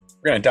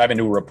We're going to dive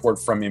into a report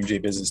from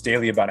MJ Business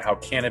Daily about how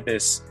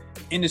cannabis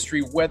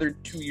industry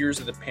weathered 2 years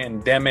of the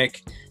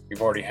pandemic.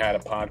 We've already had a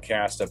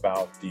podcast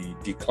about the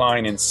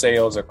decline in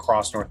sales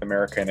across North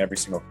America in every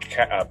single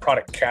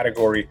product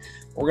category.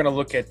 We're going to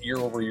look at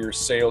year-over-year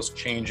sales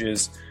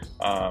changes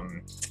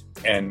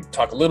and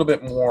talk a little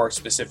bit more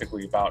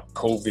specifically about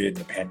COVID and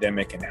the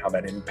pandemic and how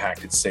that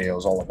impacted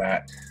sales, all of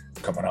that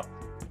coming up.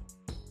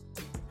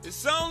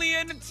 It's only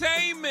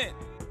entertainment.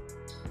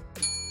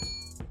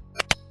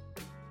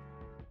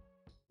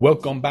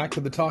 Welcome back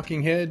to The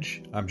Talking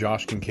Hedge. I'm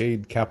Josh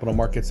Kincaid, capital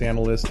markets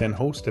analyst and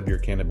host of your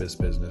Cannabis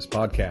Business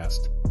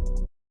Podcast.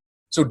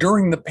 So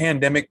during the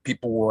pandemic,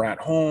 people were at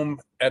home.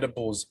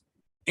 Edibles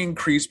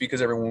increased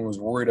because everyone was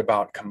worried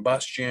about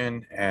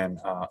combustion and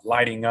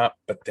lighting up.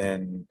 But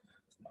then,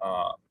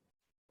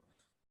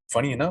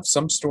 funny enough,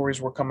 some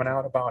stories were coming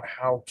out about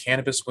how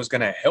cannabis was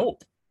going to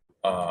help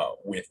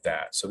with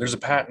that. So there's a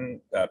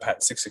patent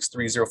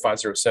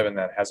 6630507,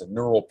 that has a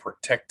neural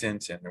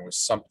protectant, and there was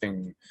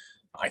something,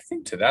 I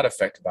think, to that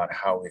effect about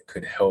how it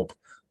could help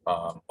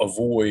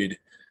avoid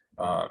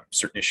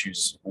certain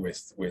issues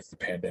with the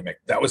pandemic.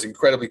 That was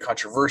incredibly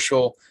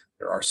controversial.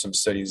 There are some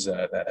studies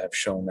that have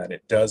shown that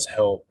it does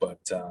help,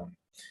 but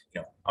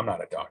I'm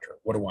not a doctor.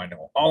 What do I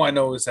know? All I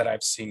know is that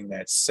I've seen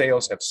that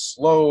sales have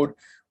slowed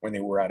when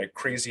they were at a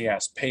crazy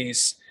ass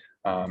pace.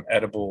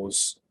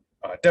 Edibles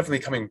definitely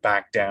coming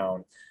back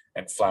down,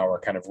 and flower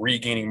kind of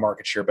regaining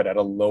market share, but at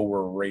a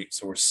lower rate.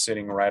 So we're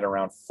sitting right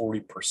around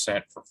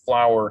 40% for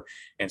flower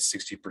and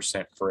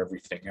 60% for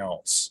everything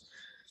else.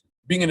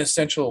 Being an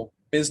essential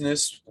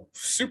business,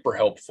 super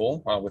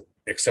helpful,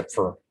 except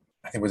for,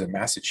 I think, was it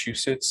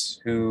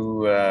Massachusetts,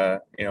 who had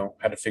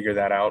to figure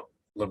that out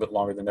a little bit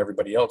longer than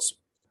everybody else.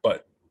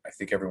 But I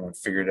think everyone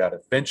figured it out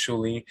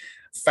eventually.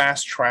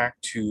 Fast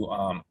track to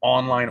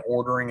online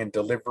ordering and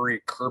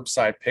delivery,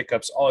 curbside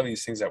pickups, all of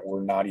these things that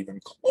were not even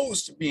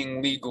close to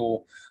being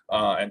legal,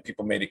 and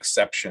people made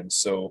exceptions.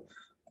 So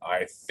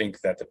I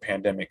think that the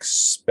pandemic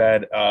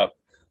sped up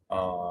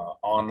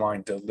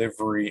online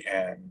delivery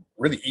and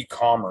really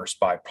e-commerce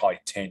by probably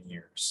 10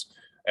 years.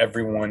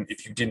 Everyone,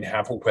 if you didn't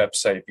have a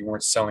website, if you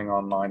weren't selling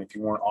online, if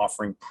you weren't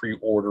offering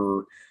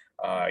pre-order,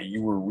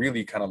 you were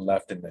really kind of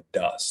left in the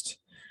dust.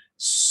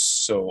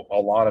 So a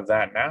lot of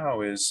that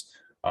now is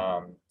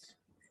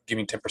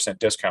giving 10%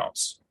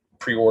 discounts.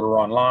 Pre-order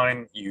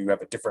online, you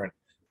have a different,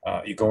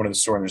 you go into the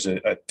store and there's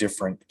a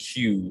different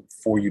queue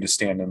for you to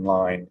stand in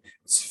line.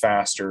 It's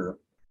faster.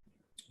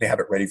 They have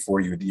it ready for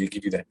you. They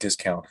give you that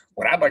discount.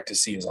 What I'd like to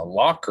see is a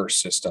locker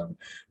system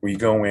where you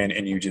go in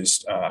and you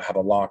just have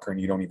a locker and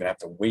you don't even have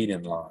to wait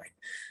in line.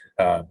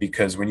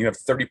 Because when you have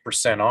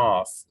 30%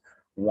 off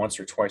once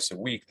or twice a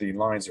week, the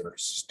lines are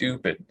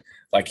stupid.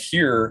 Like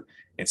here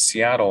in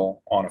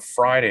Seattle, on a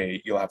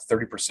Friday, you'll have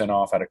 30%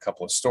 off at a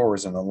couple of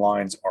stores, and the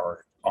lines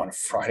are on a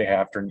Friday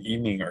afternoon,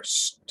 evening, are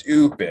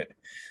stupid.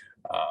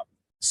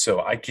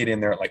 So I get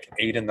in there at like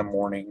 8 in the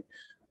morning,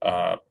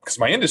 because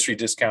my industry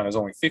discount is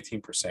only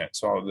 15%.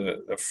 So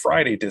the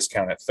Friday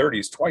discount at 30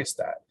 is twice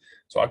that.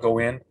 So I go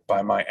in,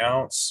 buy my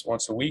ounce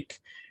once a week,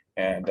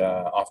 and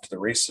off to the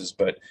races.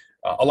 But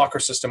a locker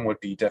system would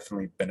be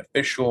definitely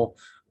beneficial,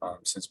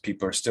 since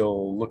people are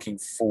still looking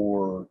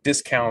for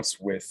discounts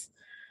with,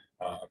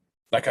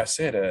 like I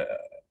said,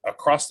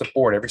 across the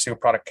board, every single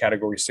product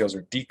category sales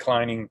are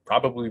declining,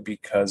 probably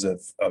because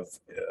of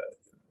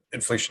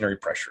inflationary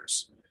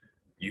pressures.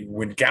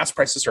 When gas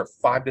prices are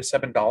 $5 to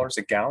 $7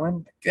 a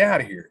gallon, get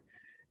out of here.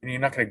 And you're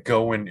not going to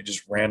go and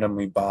just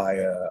randomly buy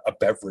a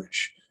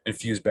beverage,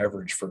 infused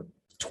beverage, for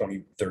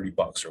 20,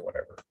 $30 or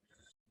whatever.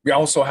 We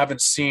also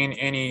haven't seen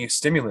any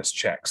stimulus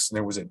checks.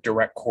 There was a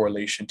direct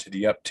correlation to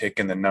the uptick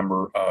in the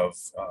number of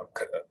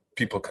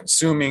people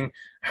consuming,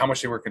 how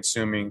much they were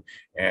consuming,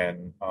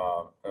 and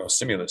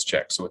stimulus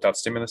checks. So without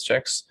stimulus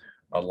checks,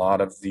 a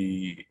lot of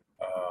the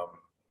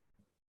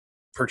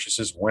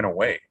purchases went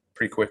away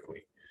pretty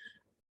quickly.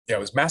 Yeah, it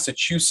was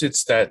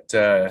Massachusetts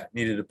that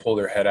needed to pull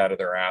their head out of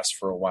their ass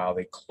for a while.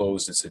 They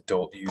closed its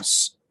adult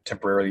use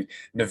temporarily.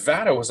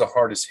 Nevada was the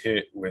hardest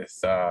hit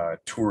with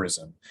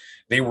tourism.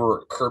 They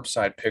were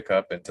curbside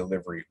pickup and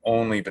delivery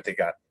only, but they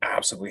got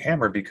absolutely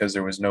hammered because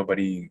there was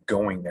nobody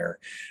going there.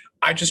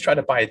 I just tried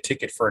to buy a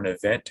ticket for an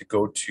event to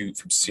go to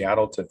from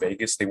Seattle to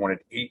Vegas. They wanted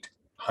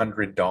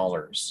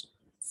 $800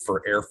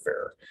 for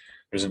airfare.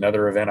 There's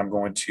another event I'm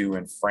going to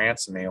in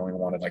France, and they only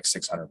wanted like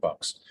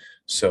 $600.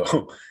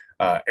 So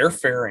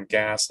airfare and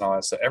gas and all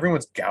that stuff,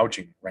 everyone's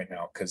gouging right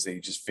now because they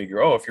just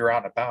figure, oh, if you're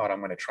out and about, I'm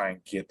going to try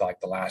and get like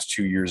the last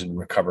 2 years and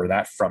recover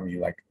that from you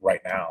like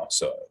right now.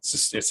 So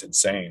it's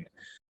insane.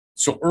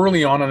 So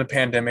early on in the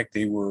pandemic,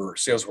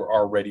 sales were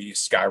already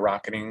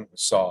skyrocketing. We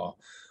saw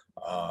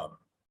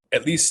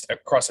at least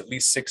across at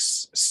least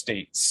 6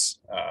 states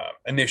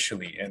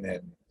initially, and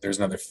then there's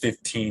another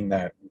 15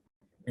 that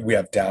we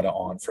have data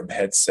on from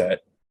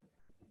Headset.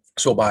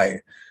 So by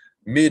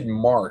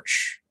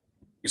mid-March,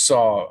 we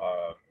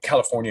saw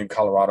California and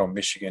Colorado,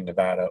 Michigan,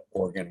 Nevada,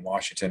 Oregon,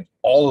 Washington,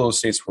 all of those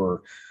states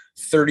were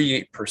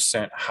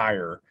 38%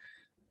 higher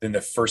than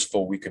the first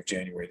full week of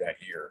January that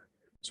year.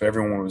 So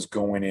everyone was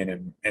going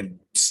in and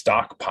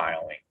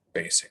stockpiling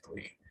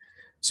basically.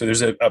 So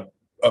there's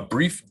a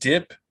brief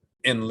dip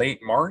in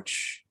late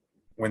March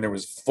when there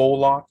was full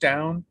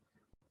lockdown,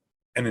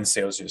 and then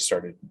sales just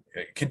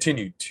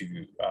continued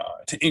to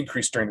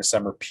increase during the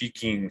summer,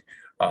 peaking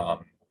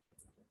um,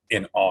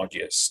 in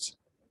August.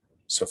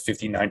 So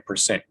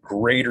 59%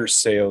 greater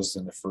sales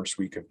than the first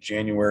week of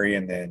January,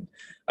 and then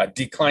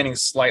declining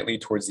slightly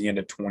towards the end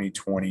of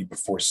 2020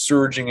 before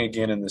surging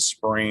again in the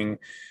spring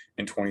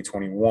in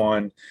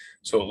 2021.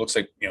 So it looks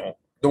like,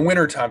 the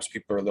winter times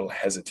people are a little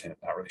hesitant,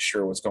 not really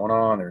sure what's going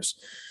on. There's,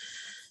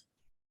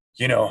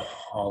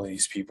 all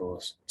these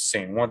people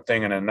saying one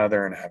thing and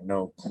another and have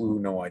no clue,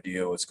 no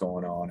idea what's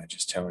going on, and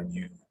just telling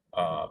you,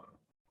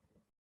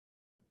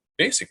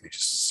 basically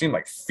just seem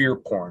like fear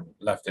porn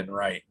left and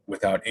right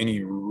without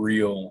any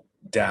real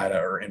data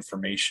or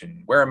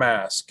information. Wear a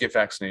mask, get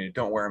vaccinated,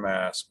 don't wear a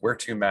mask, wear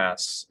 2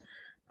 masks.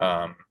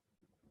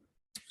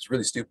 It's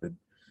really stupid.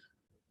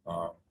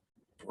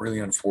 Really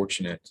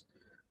unfortunate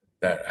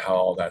that how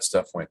all that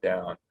stuff went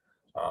down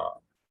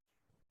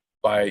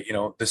by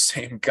the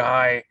same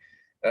guy,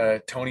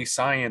 Tony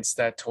Science,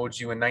 that told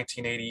you in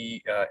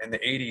 1980 in the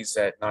 80s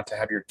that not to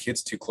have your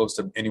kids too close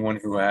to anyone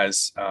who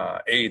has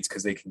AIDS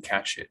because they can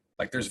catch it.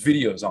 Like, there's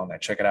videos on that.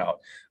 Check it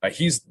out.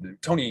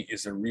 Tony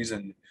is the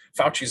reason.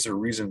 Fauci is the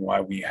reason why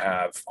we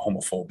have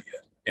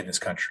homophobia in this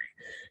country.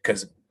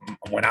 Because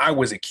when I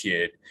was a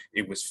kid,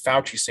 it was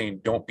Fauci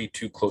saying, "Don't be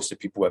too close to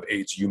people who have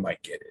AIDS. You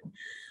might get it."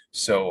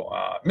 So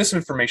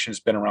misinformation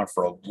has been around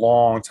for a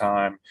long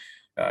time.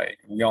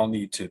 We all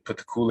need to put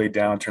the Kool-Aid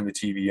down, turn the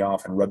TV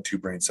off, and rub two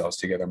brain cells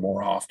together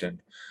more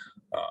often,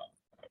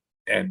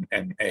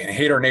 and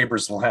hate our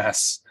neighbors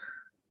less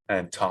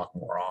and talk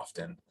more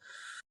often.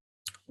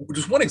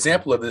 Just one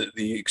example of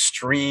the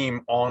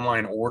extreme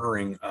online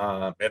ordering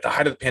at the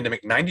height of the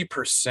pandemic,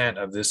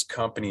 90% of this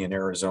company in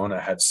Arizona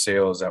had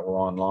sales that were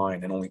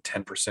online and only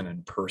 10%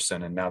 in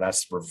person. And now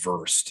that's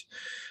reversed.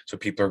 So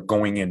people are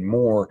going in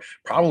more,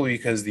 probably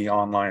because the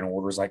online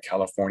orders like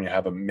California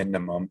have a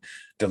minimum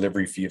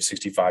delivery fee of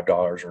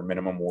 $65 or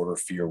minimum order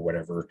fee or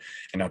whatever.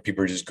 And now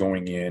people are just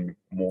going in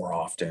more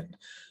often.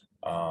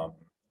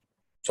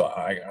 So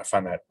I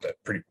find that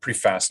pretty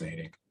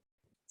fascinating.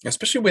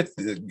 Especially with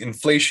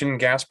inflation,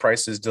 gas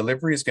prices,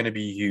 delivery is going to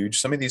be huge.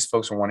 Some of these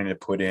folks are wanting to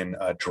put in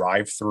a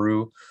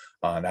drive-through.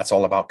 That's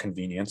all about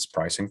convenience,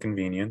 price and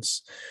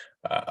convenience.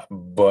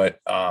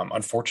 But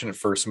unfortunate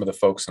for some of the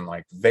folks in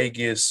like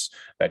Vegas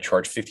that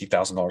charge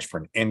 $50,000 for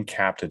an end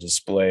cap to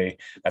display.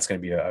 That's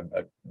going to be a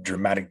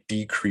dramatic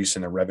decrease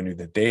in the revenue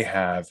that they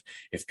have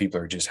if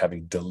people are just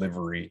having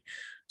delivery.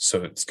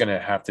 So it's going to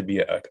have to be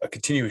a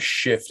continuous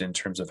shift in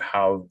terms of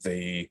how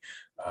they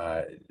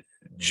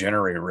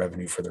generate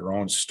revenue for their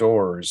own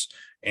stores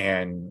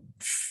and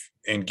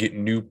get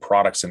new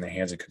products in the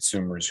hands of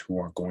consumers who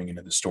aren't going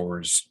into the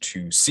stores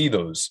to see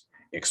those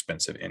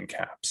expensive end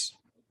caps.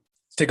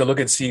 Let's take a look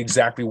and see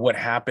exactly what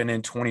happened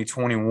in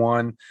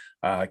 2021.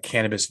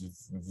 Cannabis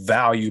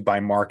value by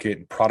market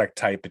and product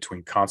type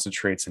between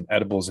concentrates and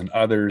edibles and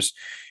others.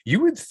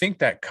 You would think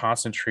that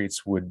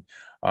concentrates would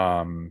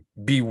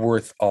be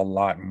worth a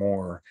lot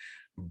more.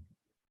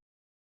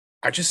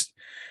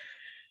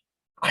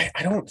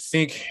 I don't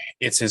think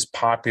it's as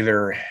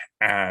popular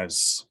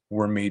as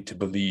we're made to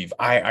believe.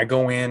 I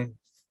go in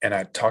and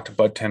I talk to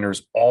bud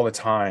tenders all the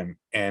time,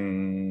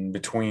 and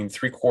between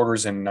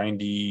 3/4 and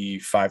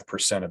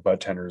 95% of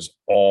bud tenders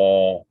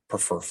all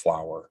prefer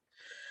flower.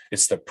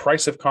 It's the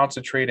price of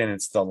concentrate and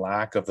it's the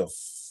lack of the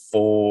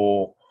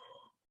full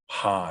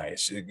high.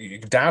 So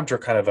dabs are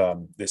kind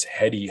of this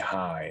heady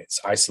high. It's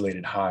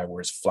isolated high,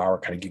 whereas flower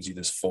kind of gives you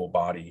this full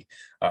body,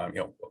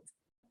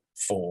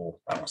 full,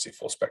 I don't want to say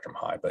full spectrum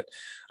high, but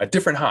a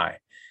different high.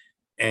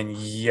 And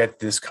yet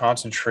this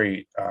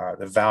concentrate,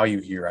 the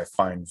value here, I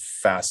find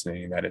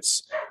fascinating that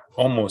it's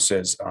almost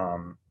as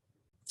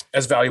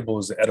valuable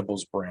as the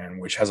edibles brand,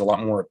 which has a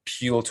lot more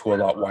appeal to a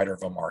lot wider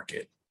of a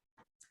market.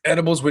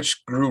 Edibles,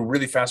 which grew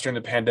really fast during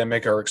the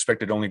pandemic, are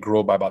expected to only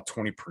grow by about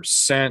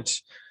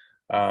 20%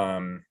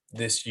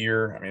 this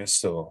year. I mean, it's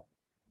still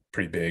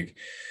pretty big.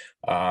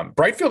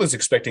 Brightfield is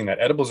expecting that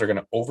edibles are going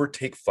to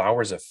overtake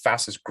flower as the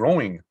fastest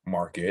growing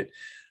market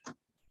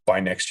by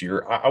next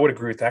year. I would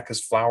agree with that,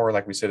 because flower,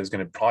 like we said, is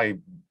going to probably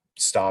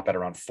stop at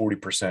around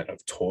 40%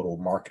 of total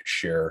market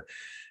share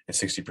and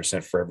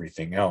 60% for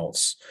everything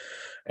else.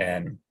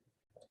 And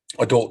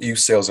adult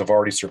use sales have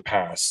already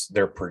surpassed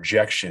their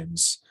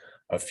projections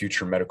of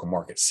future medical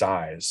market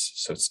size.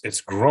 So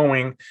it's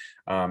growing.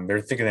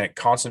 They're thinking that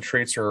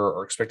concentrates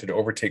are expected to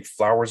overtake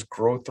flower's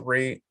growth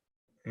rate,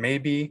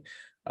 maybe.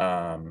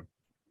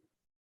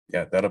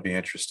 Yeah, that'll be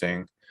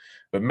interesting.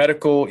 But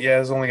medical, yeah,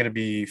 is only going to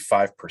be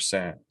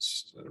 5%.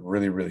 It's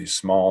really, really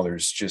small.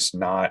 It's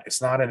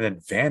not an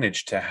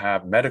advantage to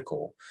have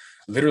medical.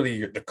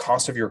 Literally, the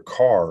cost of your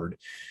card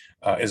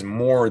is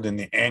more than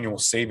the annual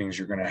savings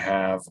you're going to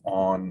have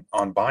on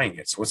buying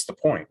it. So what's the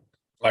point?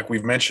 Like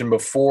we've mentioned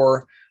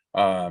before,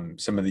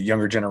 some of the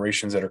younger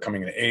generations that are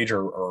coming of age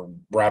are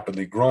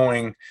rapidly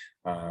growing,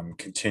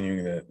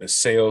 continuing the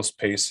sales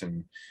pace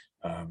and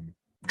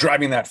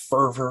driving that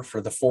fervor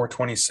for the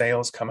 420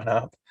 sales coming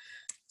up.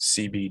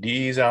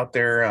 CBDs out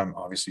there.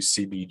 Obviously,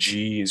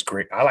 CBG is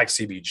great. I like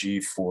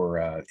CBG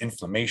for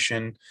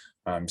inflammation.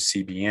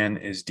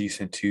 CBN is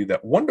decent too.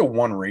 That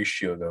 1-to-1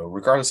 ratio, though,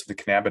 regardless of the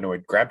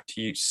cannabinoid, grab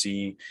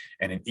THC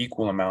and an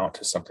equal amount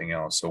to something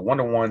else. So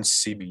 1-to-1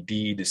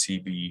 CBD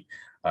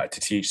to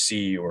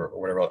THC or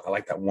whatever. I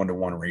like that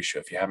 1-to-1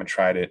 ratio. If you haven't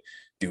tried it,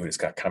 do it. It's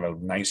got kind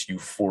of a nice,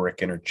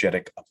 euphoric,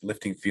 energetic,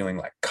 uplifting feeling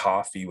like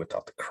coffee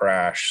without the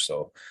crash.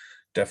 So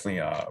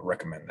definitely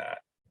recommend that.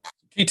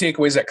 Key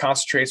takeaways: that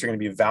concentrates are going to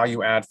be a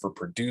value add for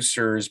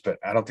producers, but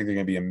I don't think they're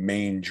going to be a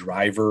main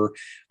driver.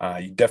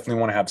 You definitely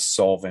want to have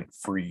solvent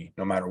free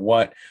no matter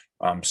what.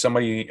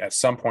 Somebody at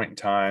some point in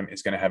time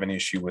is going to have an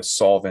issue with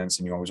solvents,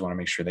 and you always want to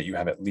make sure that you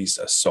have at least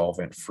a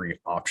solvent free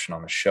option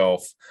on the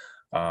shelf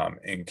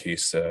in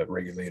case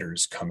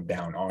regulators come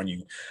down on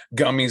you.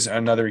 Gummies,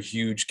 another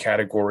huge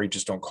category.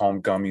 Just don't call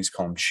them gummies,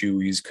 call them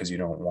chewies, because you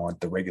don't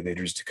want the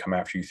regulators to come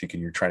after you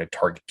thinking you're trying to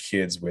target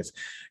kids with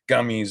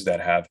gummies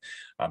that have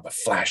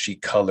flashy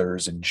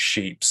colors and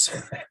shapes.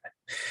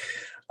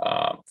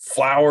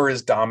 Flour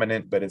is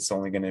dominant, but it's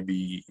only going to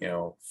be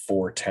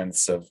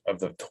 4/10 of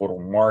the total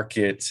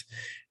market.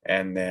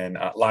 And then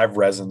live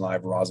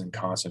rosin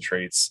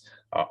concentrates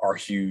are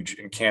huge.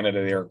 In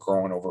Canada, they are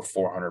growing over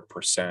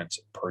 400%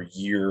 per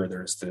year.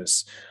 There's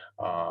this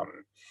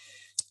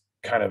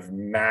kind of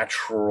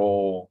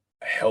natural,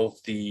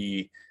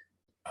 healthy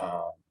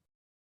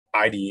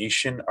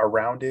ideation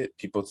around it.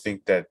 People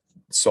think that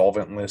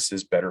solventless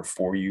is better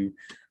for you.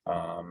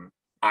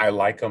 I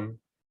like them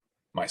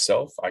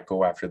myself. I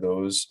go after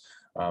those.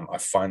 I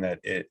find that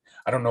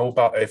I don't know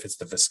about if it's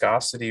the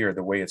viscosity or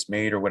the way it's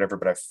made or whatever,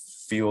 but I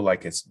feel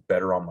like it's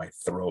better on my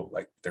throat.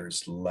 Like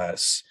there's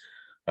less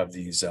of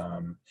these,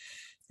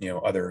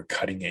 other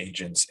cutting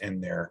agents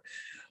in there.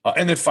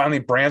 And then finally,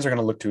 brands are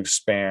going to look to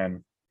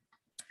expand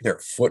their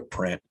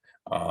footprint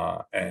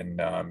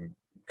and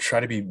try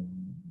to be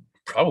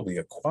probably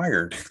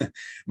acquired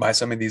by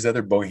some of these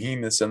other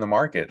behemoths in the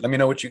market. Let me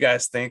know what you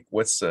guys think.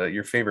 What's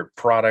your favorite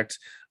product?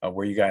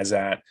 Where you guys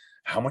at?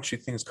 How much you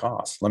things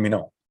cost? Let me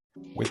know.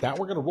 With that,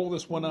 we're going to roll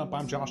this one up.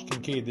 I'm Josh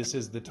Kincaid. This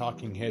is The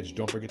Talking Hedge.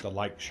 Don't forget to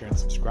like, share, and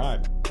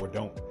subscribe, or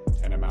don't,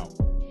 and I'm out.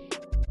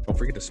 Don't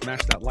forget to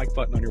smash that like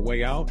button on your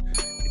way out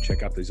and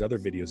check out these other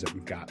videos that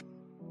we've got.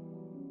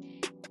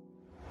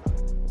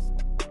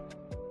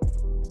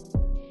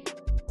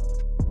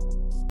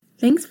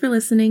 Thanks for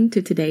listening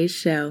to today's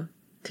show.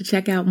 To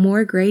check out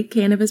more great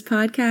cannabis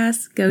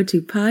podcasts, go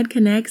to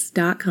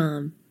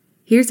podconnects.com.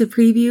 Here's a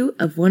preview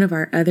of one of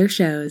our other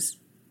shows.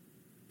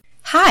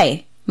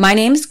 Hi, my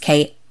name's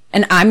Kate,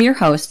 and I'm your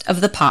host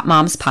of the Pop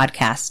Moms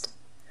Podcast.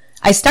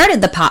 I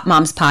started the Pop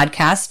Moms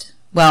Podcast,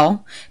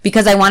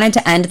 because I wanted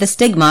to end the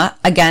stigma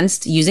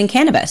against using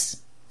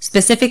cannabis,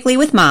 specifically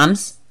with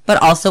moms,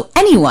 but also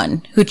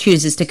anyone who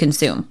chooses to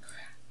consume.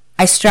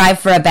 I strive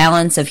for a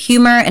balance of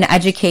humor and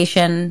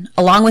education,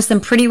 along with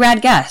some pretty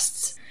rad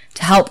guests,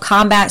 to help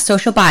combat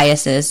social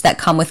biases that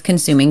come with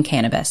consuming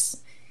cannabis.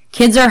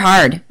 Kids are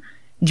hard.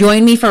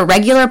 Join me for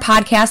regular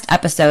podcast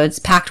episodes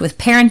packed with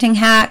parenting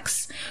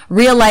hacks,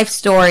 real-life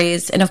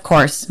stories, and of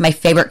course, my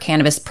favorite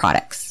cannabis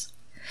products.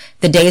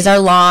 The days are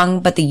long,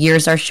 but the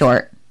years are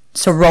short.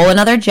 So roll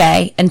another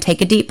J and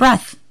take a deep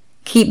breath.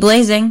 Keep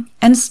blazing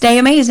and stay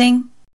amazing.